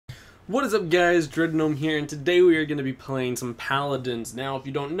What is up, guys? DreadGnome here, and today we are going to be playing some Paladins. Now, if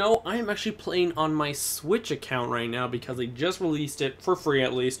you don't know, I am actually playing on my Switch account right now because they just released it, for free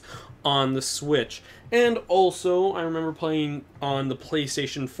at least, on the Switch. And also, I remember playing on the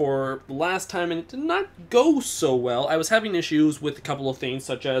PlayStation 4 last time, and it did not go so well. I was having issues with a couple of things,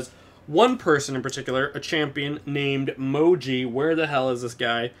 such as one person in particular, a champion named Moji. Where the hell is this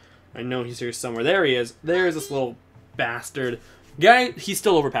guy? I know he's here somewhere. There he is. There's this little bastard. Guy, he's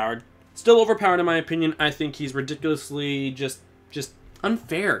still overpowered. Still overpowered in my opinion. I think he's ridiculously just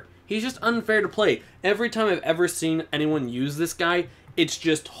unfair. He's just unfair to play. Every time I've ever seen anyone use this guy, it's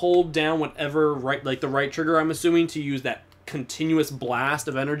just hold down whatever the right trigger, I'm assuming, to use that continuous blast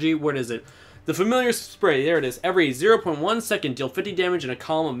of energy. What is it? The familiar spray, there it is. Every 0.1 second, deal 50 damage in a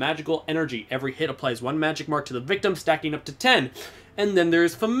column of magical energy. Every hit applies 1 magic mark to the victim, stacking up to 10. And then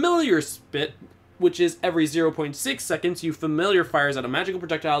there's familiar spit, which is every 0.6 seconds, you familiar fires at a magical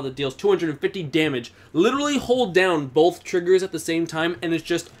projectile that deals 250 damage. Literally hold down both triggers at the same time, and it's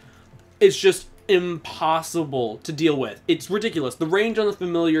just impossible to deal with. It's ridiculous. The range on the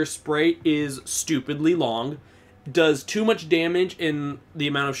familiar spray is stupidly long, does too much damage in the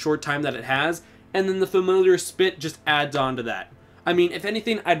amount of short time that it has, and then the familiar spit just adds on to that. I mean, if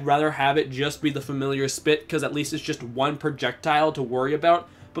anything, I'd rather have it just be the familiar spit, because at least it's just one projectile to worry about.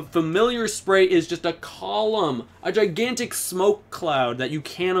 But familiar spray is just a column, a gigantic smoke cloud that you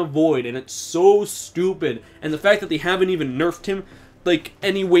can't avoid, and it's so stupid. And the fact that they haven't even nerfed him, like,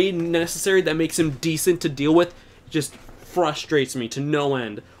 any way necessary that makes him decent to deal with, just frustrates me to no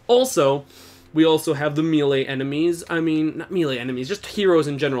end. Also, we also have the melee enemies. I mean, not melee enemies, just heroes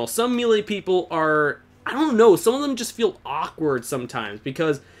in general. Some melee people are, I don't know, some of them just feel awkward sometimes,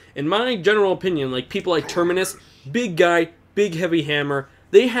 because in my general opinion, like people like Terminus, big guy, big heavy hammer,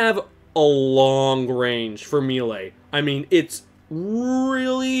 they have a long range for melee. I mean, it's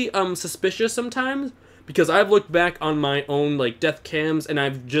really suspicious sometimes, because I've looked back on my own like death cams and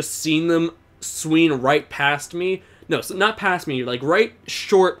I've just seen them swing right past me. No, so not past me, like right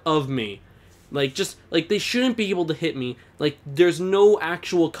short of me. Like, just, like, they shouldn't be able to hit me. Like, there's no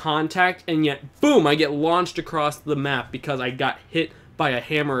actual contact, and yet, boom, I get launched across the map because I got hit by a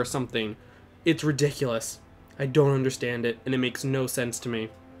hammer or something. It's ridiculous. I don't understand it, and it makes no sense to me.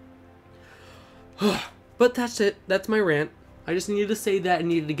 But that's it. That's my rant. I just needed to say that and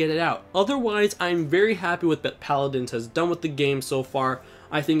needed to get it out. Otherwise, I'm very happy with what Paladins has done with the game so far.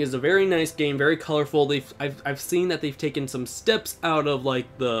 I think it's a very nice game, very colorful. I've seen that they've taken some steps out of,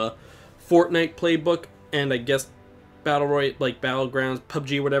 like, the Fortnite playbook, and I guess Battlegrounds,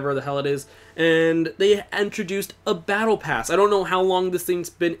 PUBG, whatever the hell it is, and they introduced a battle pass. I don't know how long this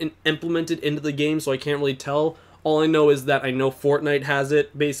thing's been implemented into the game, so I can't really tell. All I know is that I know Fortnite has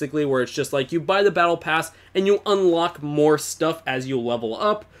it, basically, where it's just like you buy the battle pass and you unlock more stuff as you level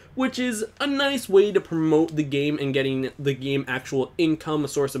up, which is a nice way to promote the game and getting the game actual income, a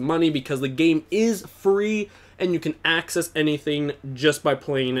source of money, because the game is free and you can access anything just by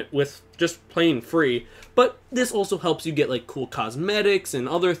playing it with just plain free. But this also helps you get like cool cosmetics and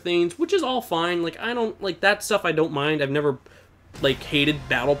other things, which is all fine. Like, I don't like that stuff. I don't mind. I've never like hated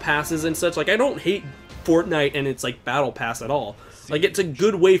battle passes and such. Like, I don't hate Fortnite and its like battle pass at all. Like, it's a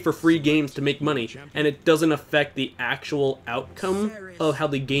good way for free games to make money, and it doesn't affect the actual outcome of how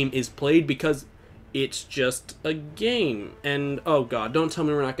the game is played, because it's just a game. And oh god, don't tell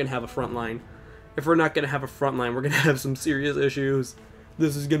me we're not gonna have a front line. If we're not gonna have a front line, we're gonna have some serious issues.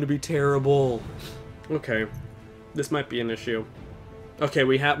 This is gonna be terrible. Okay, this might be an issue. Okay,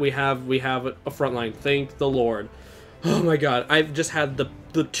 we have a front line. Thank the Lord. Oh my god, I've just had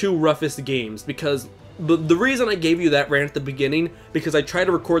the two roughest games, because the reason I gave you that rant at the beginning, because I tried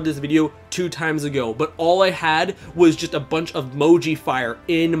to record this video 2 times ago, but all I had was just a bunch of Moji fire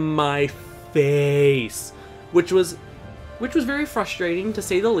in my face, which was very frustrating, to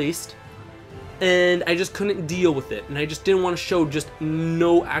say the least. And I just couldn't deal with it, and I just didn't want to show just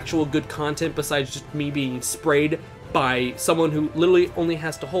no actual good content besides just me being sprayed by someone who literally only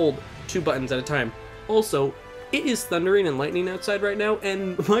has to hold 2 buttons at a time. Also, it is thundering and lightning outside right now,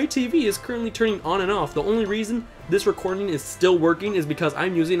 and my TV is currently turning on and off. The only reason this recording is still working is because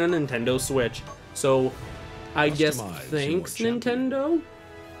I'm using a Nintendo Switch. So, I guess thanks, Nintendo?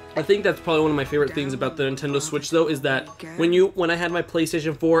 I think that's probably one of my favorite things about the Nintendo Switch, though, is that when I had my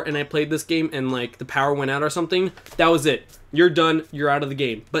PlayStation 4 and I played this game and like the power went out or something, that was it. You're done, you're out of the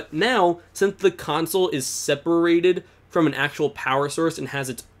game. But now, since the console is separated from an actual power source and has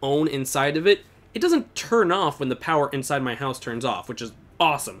its own inside of it, it doesn't turn off when the power inside my house turns off, which is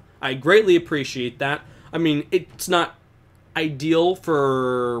awesome. I greatly appreciate that. I mean, it's not ideal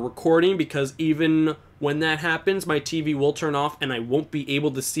for recording, because even When that happens, my TV will turn off and I won't be able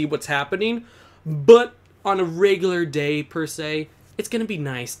to see what's happening. But on a regular day, per se, it's going to be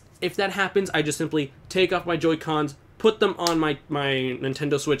nice. If that happens, I just simply take off my Joy-Cons, put them on my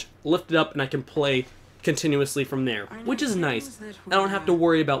Nintendo Switch, lift it up, and I can play continuously from there, which is nice. I don't have to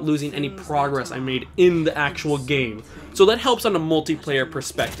worry about losing any progress I made in the actual game. So that helps on a multiplayer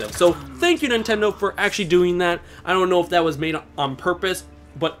perspective. So thank you, Nintendo, for actually doing that. I don't know if that was made on purpose,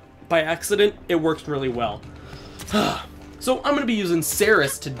 but by accident, it works really well. So I'm going to be using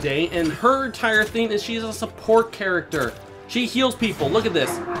Ceres today, and her entire thing is she's a support character. She heals people. Look at this.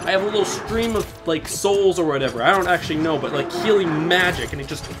 I have a little stream of, like, souls or whatever. I don't actually know, but, like, healing magic, and it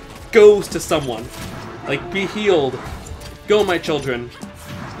just goes to someone. Like, be healed. Go, my children.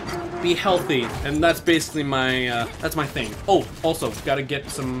 Be healthy. And that's basically my, that's my thing. Oh, also, gotta get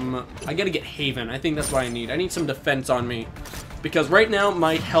some, I gotta get Haven. I think that's what I need. I need some defense on me. Because right now,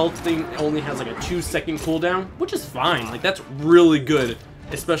 my health thing only has, like, a 2-second cooldown, which is fine. Like, that's really good.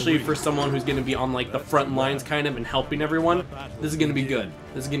 Especially for someone who's gonna be on, like, the front lines, kind of, and helping everyone. This is gonna be good.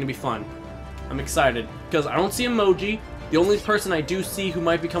 This is gonna be fun. I'm excited. Because I don't see Emoji. The only person I do see who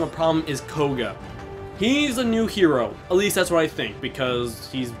might become a problem is Koga. He's a new hero. At least that's what I think, because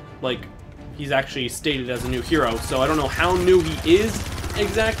he's, like, he's actually stated as a new hero, so I don't know how new he is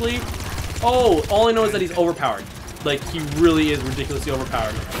exactly. Oh, all I know is that he's overpowered. Like, he really is ridiculously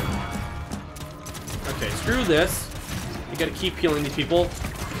overpowered. Okay, screw this. We gotta keep healing these people.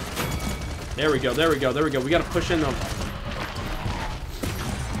 There we go, there we go, there we go. We gotta push in them.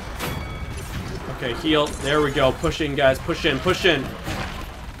 Okay, heal. There we go. Push in, guys. Push in, push in.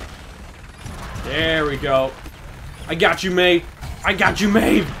 There we go. I got you, May. I got you,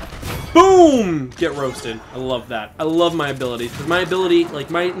 May. Boom! Get roasted. I love that. I love my ability. Because my ability, like,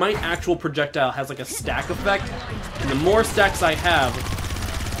 my actual projectile has, like, a stack effect. And the more stacks I have,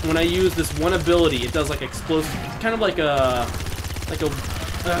 when I use this one ability, it does, like, explosive. Kind of like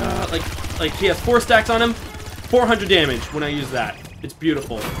like he has 4 stacks on him. 400 damage when I use that. It's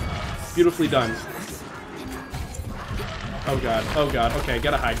beautiful. Beautifully done. Oh god, oh god, okay,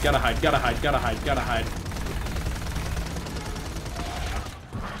 gotta hide, gotta hide, gotta hide, gotta hide, gotta hide.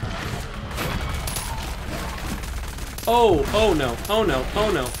 Oh, oh no, oh no,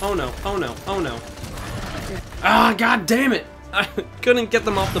 oh no, oh no, oh no, oh no. Ah, god damn it! I couldn't get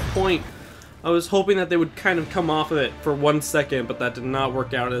them off the point. I was hoping that they would kind of come off of it for 1 second, but that did not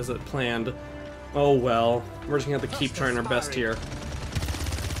work out as it planned. Oh well, we're just gonna have to keep trying our best here.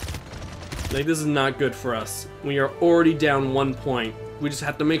 Like, this is not good for us. We are already down 1 point. We just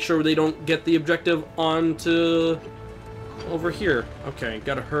have to make sure they don't get the objective onto over here. Okay,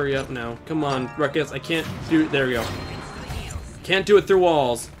 gotta hurry up now. Come on, Ruckus, I can't do it. There we go. Can't do it through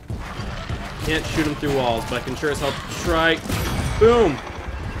walls. Can't shoot him through walls, but I can sure as hell try. Boom!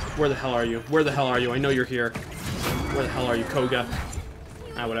 Where the hell are you? Where the hell are you? I know you're here. Where the hell are you, Koga?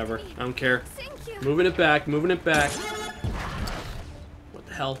 Ah, whatever. I don't care. Moving it back, moving it back. What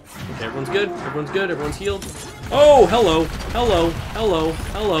the hell? Okay, everyone's good. Everyone's good. Everyone's healed. Oh, hello. Hello. Hello.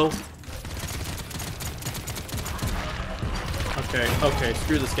 Hello. Okay, okay.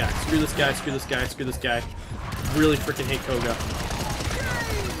 Screw this guy. Screw this guy. Screw this guy. Screw this guy. Really freaking hate Koga.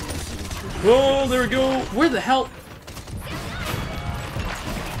 Oh, there we go. Where the hell?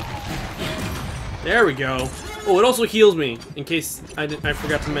 There we go. Oh, it also heals me. In case I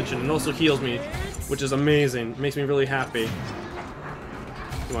forgot to mention, it also heals me, which is amazing. It makes me really happy.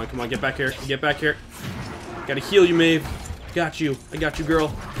 Come on, get back here. Get back here. Gotta heal you, Maeve. Got you. I got you,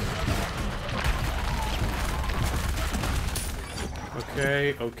 girl.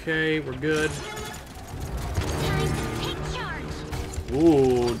 Okay, okay, we're good.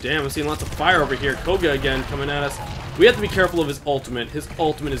 Ooh, damn, I'm seeing lots of fire over here. Koga again coming at us. We have to be careful of his ultimate. His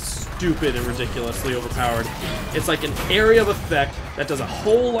ultimate is stupid and ridiculously overpowered. It's like an area of effect that does a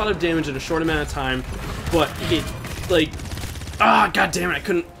whole lot of damage in a short amount of time, but it, like, god damn it, I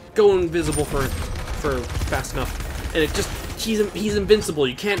couldn't go invisible for fast enough. And it just, he's invincible.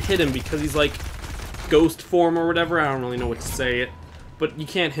 You can't hit him because he's like ghost form or whatever. I don't really know what to say it, but you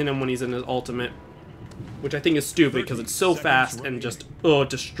can't hit him when he's in his ultimate, which I think is stupid because it's so fast and just, it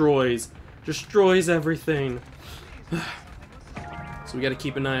destroys everything. So we gotta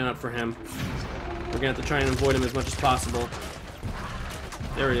keep an eye out for him. We're gonna have to try and avoid him as much as possible.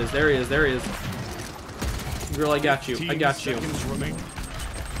 There he is, there he is, there he is. Girl, I got you, I got you.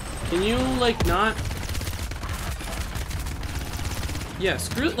 Can you, like, not? Yeah,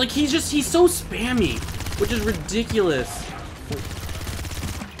 screw it. Like, he's so spammy, which is ridiculous.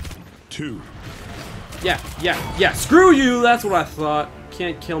 2. Yeah, screw you! That's what I thought.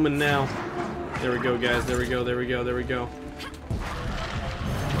 Can't kill him now. There we go, guys. There we go, there we go, there we go.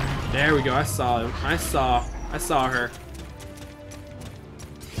 There we go. I saw him. I saw her.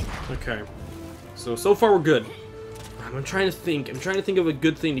 Okay. So far we're good. I'm trying to think. I'm trying to think of a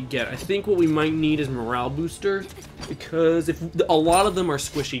good thing to get. I think what we might need is morale booster, because if a lot of them are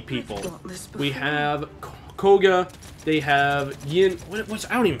squishy people. We have Koga. They have Yin. What's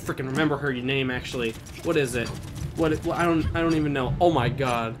I don't even freaking remember her name actually. What is it? What I don't even know. Oh my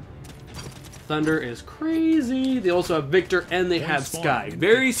god. Thunder is crazy. They also have Victor and they have Sky.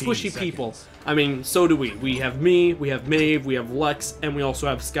 Very squishy people. I mean, so do we. We have me, we have Maeve, we have Lex, and we also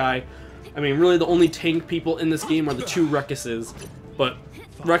have Sky. I mean, really the only tank people in this game are the 2 Ruckuses. But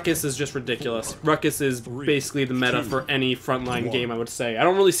Ruckus is just ridiculous. Ruckus is basically the meta for any frontline game, I would say. I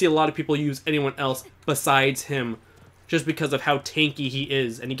don't really see a lot of people use anyone else besides him, just because of how tanky he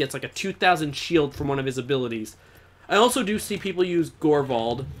is, and he gets like a 2000 shield from one of his abilities. I also do see people use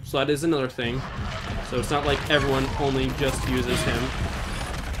Gorvald, so that is another thing. So it's not like everyone only just uses him.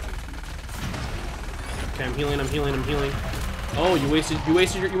 Okay, I'm healing, I'm healing, I'm healing. Oh, you wasted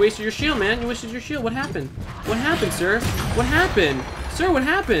your shield, man. You wasted your shield. What happened? What happened, sir? What happened? Sir, what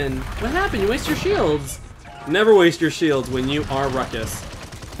happened? What happened? You waste your shields. Never waste your shields when you are Ruckus.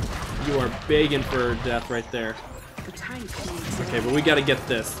 You are begging for death right there. Okay, but we gotta get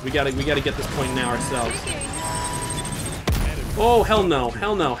this. We gotta get this point now ourselves. Oh, hell no.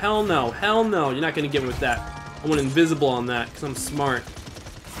 Hell no. Hell no. Hell no. You're not gonna get me with that. I went invisible on that because I'm smart.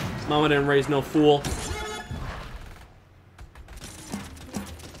 Mama didn't raise no fool.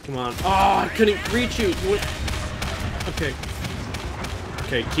 Come on. Oh, I couldn't reach you. Okay.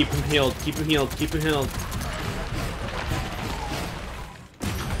 Okay, keep him healed. Keep him healed. Keep him healed.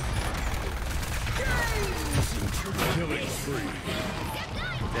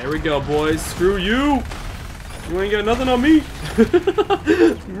 There we go, boys. Screw you. You ain't got nothing on me.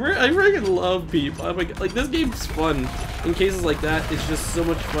 I freaking love people. Oh my God. Like, this game's fun. In cases like that, it's just so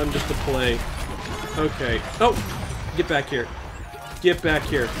much fun just to play. Okay. Oh, get back here. Get back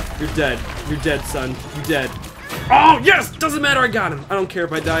here. You're dead. You're dead, son. You're dead. Oh, yes! Doesn't matter. I got him. I don't care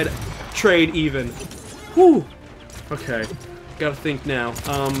if I died. Trade even. Whew. Okay. Gotta think now.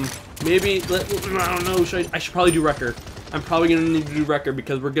 Maybe, I don't know. I should probably do record. I'm probably gonna need to do record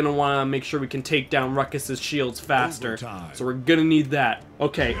because we're gonna wanna make sure we can take down Ruckus's shields faster. Overtime. So we're gonna need that.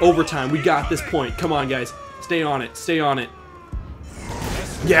 Okay, overtime. We got this point. Come on, guys. Stay on it. Stay on it.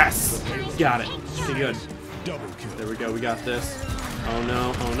 Yes! Got it. Okay, good. There we go. We got this. Oh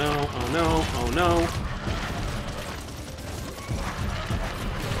no, oh no, oh no, oh no.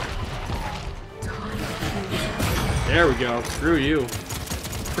 There we go. Screw you.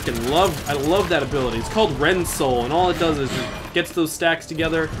 I love that ability. It's called Ren Soul, and all it does is it gets those stacks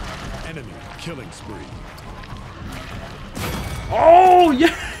together. Enemy killing spree. Oh,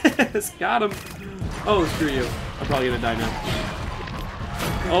 yes! Got him. Oh, screw you. I'm probably gonna die now.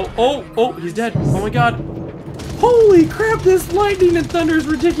 Oh, he's dead. Oh my god. Holy crap, this lightning and thunder is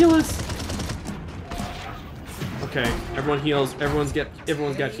ridiculous. Okay, everyone heals. Everyone's got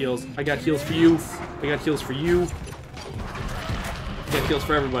heals. I got heals for you. I got heals for you. I got heals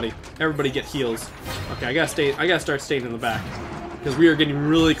for everybody. Everybody get heals. Okay, I gotta start staying in the back. Because we are getting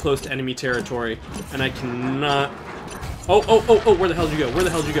really close to enemy territory. And I cannot. Oh, where the hell did you go? Where the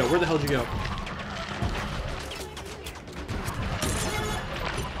hell did you go? Where the hell did you go?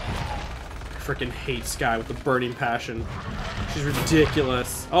 Freaking hate Sky with a burning passion. She's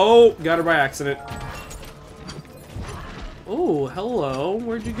ridiculous. Oh, got her by accident. Oh, hello.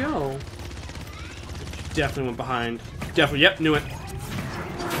 Where'd you go? She definitely went behind. Definitely. Yep, knew it.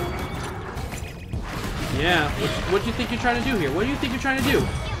 Yeah. What do you think you're trying to do here? What do you think you're trying to do?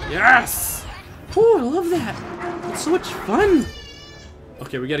 Yes. Oh, I love that. It's so much fun.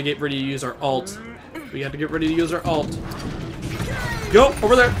 Okay, we gotta get ready to use our ult. We got to get ready to use our ult. Go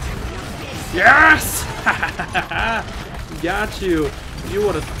over there. Yes! Got you. You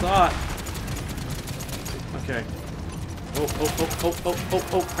would have thought. Okay.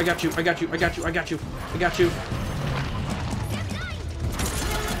 Oh. I got you. I got you.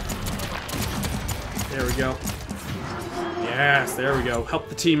 There we go. Yes, there we go. Help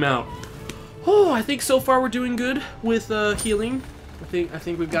the team out. Oh, I think so far we're doing good with healing. I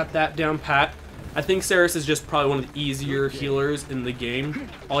think we've got that down pat. I think Saris is just probably one of the easier healers in the game.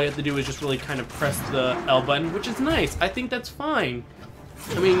 All you have to do is just really kind of press the L button, which is nice. I think that's fine.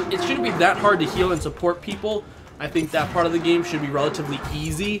 I mean, it shouldn't be that hard to heal and support people. I think that part of the game should be relatively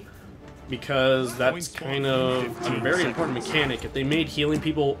easy because that's kind of a very important mechanic. If they made healing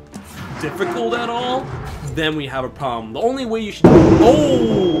people difficult at all, then we have a problem. The only way you should...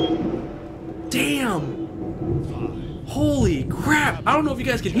 Oh! Damn! Holy crap! I don't know if you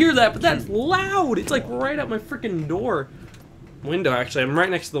guys can hear that, but that's loud! It's like right at my freaking door. Window, actually. I'm right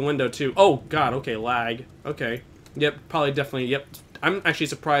next to the window, too. Oh, God. Okay, lag. Okay. Yep, probably definitely. Yep. I'm actually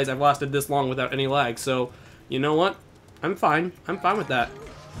surprised I've lasted this long without any lag. So, you know what? I'm fine. I'm fine with that.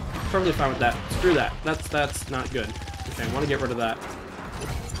 Perfectly fine with that. Screw that. That's not good. Okay, I want to get rid of that.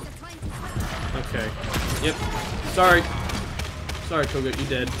 Okay. Yep. Sorry. Sorry, Koga. You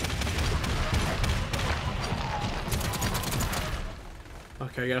did.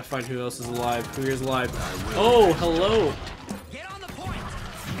 Okay, I gotta find who else is alive. Who here's alive? Oh, hello. Get on the point.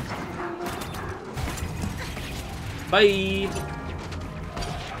 Bye.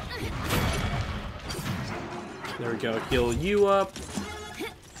 There we go. Heal you up.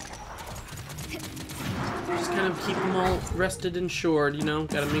 Just kind of keep them all rested and shored, you know?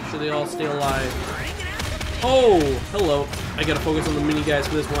 Gotta make sure they all stay alive. Oh, hello. I gotta focus on the mini guys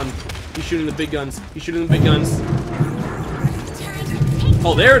for this one. He's shooting the big guns. He's shooting the big guns.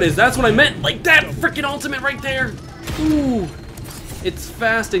 Oh, there it is. That's what I meant. Like that freaking ultimate right there. Ooh. It's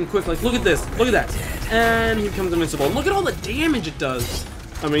fast and quick. Like, look at this. Look at that. And he becomes invincible. Look at all the damage it does.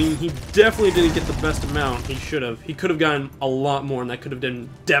 I mean, he definitely didn't get the best amount. He should have. He could have gotten a lot more, and that could have been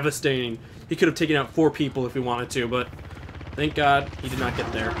devastating. He could have taken out 4 people if he wanted to, but thank God he did not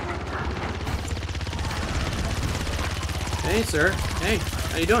get there. Hey, sir. Hey,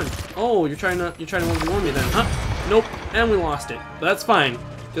 how you doing? Oh, you're trying to 1v1 me then, huh? Nope, and we lost it. But that's fine,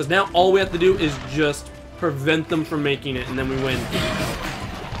 because now all we have to do is just prevent them from making it, and then we win.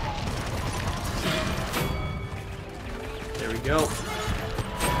 There we go.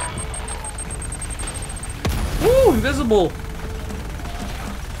 Woo, invisible!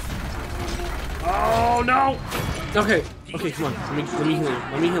 Oh no! Okay, okay, come on. Let me heal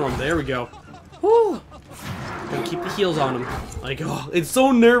him. Let me heal him. There we go. Woo! Gotta keep the heals on him. Like, oh, it's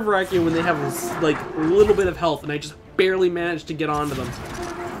so nerve-wracking when they have this, like, little bit of health, and I just barely managed to get onto them.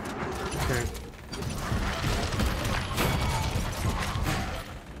 Okay.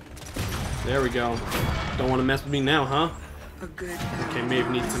 There we go. Don't want to mess with me now, huh? Okay, Maeve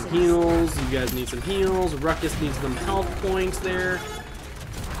needs some heals. You guys need some heals. Ruckus needs some health points there.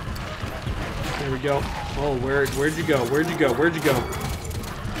 There we go. Oh, where'd you go? Where'd you go? Where'd you go?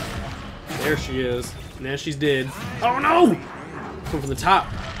 There she is. Now she's dead. Oh no! Coming from the top.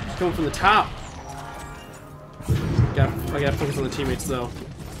 She's coming from the top. I gotta focus on the teammates though.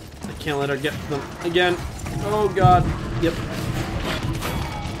 I can't let her get them again. Oh god. Yep.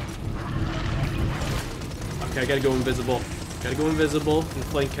 Okay, I gotta go invisible. Gotta go invisible and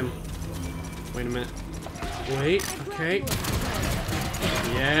flank him. Wait a minute. Wait. Okay.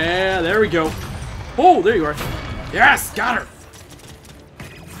 Yeah, there we go. Oh, there you are. Yes, got her.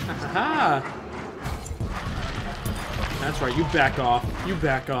 Ha ha. That's right, you back off. You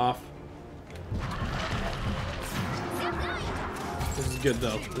back off. This is good,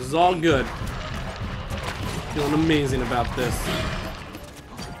 though. This is all good. Feeling amazing about this.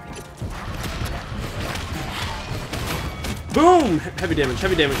 Boom! Heavy damage,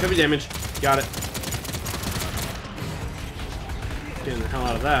 heavy damage, heavy damage. Got it. Getting the hell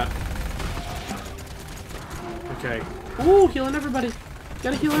out of that. Okay. Ooh, healing everybody.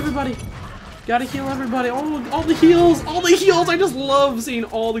 Gotta heal everybody. Gotta heal everybody. Oh, all the heals! All the heals! I just love seeing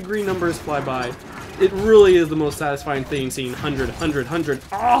all the green numbers fly by. It really is the most satisfying thing, seeing 100, 100, 100.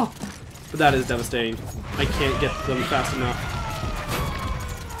 Oh! But that is devastating. I can't get them fast enough.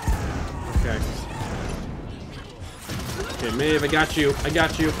 Okay. Okay, Maeve, I got you. I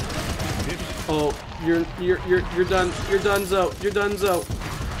got you. Oh, you're done. You're done, Zo. You're done, Zo.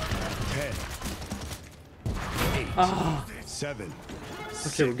 10, 8, Ah. 7,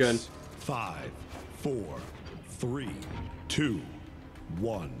 Okay, we're good. 5, 4, 3, 2,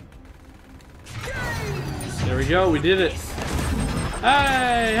 1. There we go. We did it.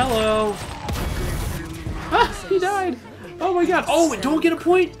 Hey, hello. Ah, he died. Oh my god. Oh, don't get a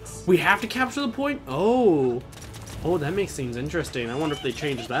point. We have to capture the point. Oh. Oh, that makes things interesting. I wonder if they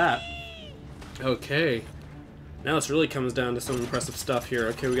changed that. Okay. Now this really comes down to some impressive stuff here.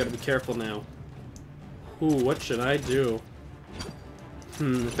 Okay, we gotta be careful now. Ooh, what should I do?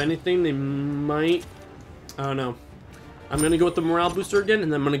 If anything, they might... I don't know. I'm gonna go with the morale booster again,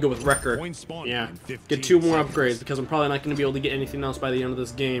 and then I'm gonna go with Wrecker. Yeah, get 2 more upgrades, because I'm probably not gonna be able to get anything else by the end of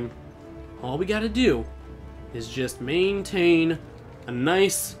this game. All we gotta do is just maintain a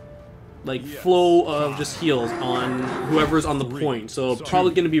nice, like, flow of just heals on whoever's on the point. So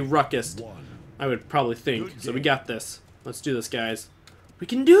probably gonna be Ruckus, I would probably think. So we got this. Let's do this, guys. We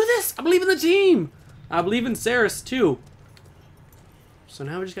can do this! I believe in the team! I believe in Saris, too. So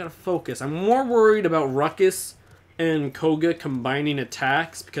now we just gotta focus. I'm more worried about Ruckus and Koga combining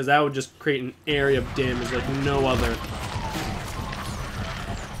attacks, because that would just create an area of damage like no other.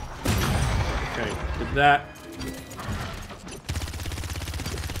 Okay, did that.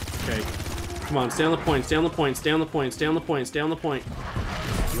 Okay. Come on, stay on the point, stay on the point, stay on the point, stay on the point, stay on the point.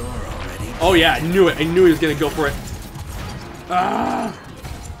 Oh yeah, I knew it. I knew he was gonna go for it. Ah!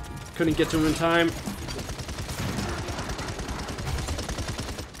 Couldn't get to him in time.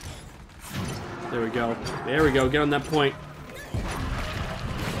 There we go. There we go. Get on that point.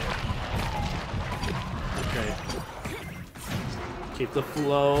 Okay. Keep the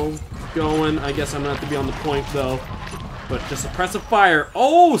flow going. I guess I'm gonna have to be on the point though. But just suppressive fire.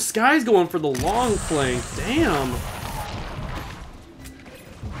 Oh, Sky's going for the long flank. Damn.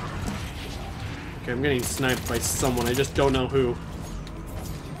 Okay, I'm getting sniped by someone. I just don't know who.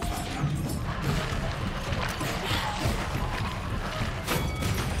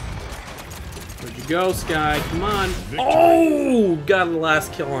 Where'd you go, Sky? Come on. Victory. Oh! Got the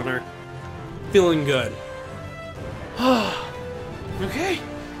last kill on her. Feeling good. Okay.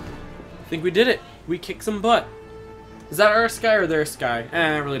 I think we did it. We kicked some butt. Is that our Sky or their Sky?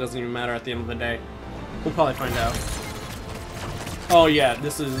 It really doesn't even matter at the end of the day. We'll probably find out. Oh yeah,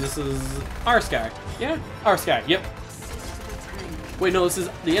 this is our Sky. Yeah, our Sky. Yep. Wait, no, this is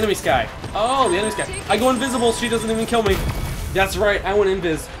the enemy Sky. Oh, the enemy Sky. I go invisible. She doesn't even kill me. That's right. I went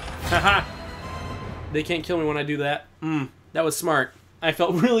invis. Haha. They can't kill me when I do that. That was smart. I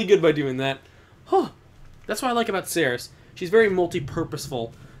felt really good by doing that. Huh. That's what I like about Ceres. She's very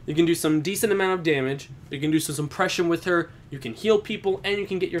multi-purposeful. You can do some decent amount of damage, you can do some suppression with her, you can heal people, and you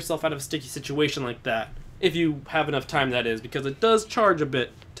can get yourself out of a sticky situation like that. If you have enough time, that is, because it does charge a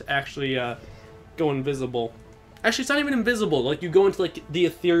bit to actually go invisible. Actually, it's not even invisible, like you go into like the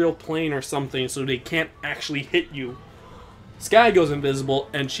ethereal plane or something so they can't actually hit you. Sky goes invisible,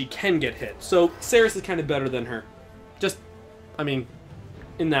 and she can get hit, so Ceres is kind of better than her. Just, I mean,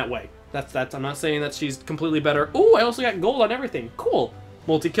 in that way. That's. I'm not saying that she's completely better. Ooh, I also got gold on everything. Cool.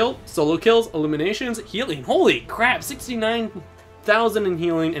 Multi-kill, solo kills, eliminations, healing. Holy crap, 69,000 in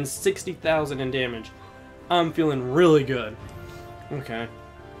healing and 60,000 in damage. I'm feeling really good. Okay.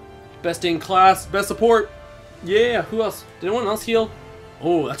 Best in class, best support. Yeah, who else? Did anyone else heal?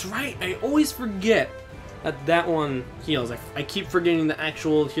 Oh, that's right. I always forget that one heals. I keep forgetting the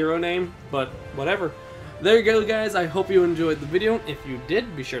actual hero name, but whatever. There you go, guys. I hope you enjoyed the video. If you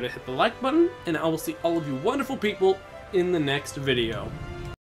did, be sure to hit the like button, and I will see all of you wonderful people in the next video.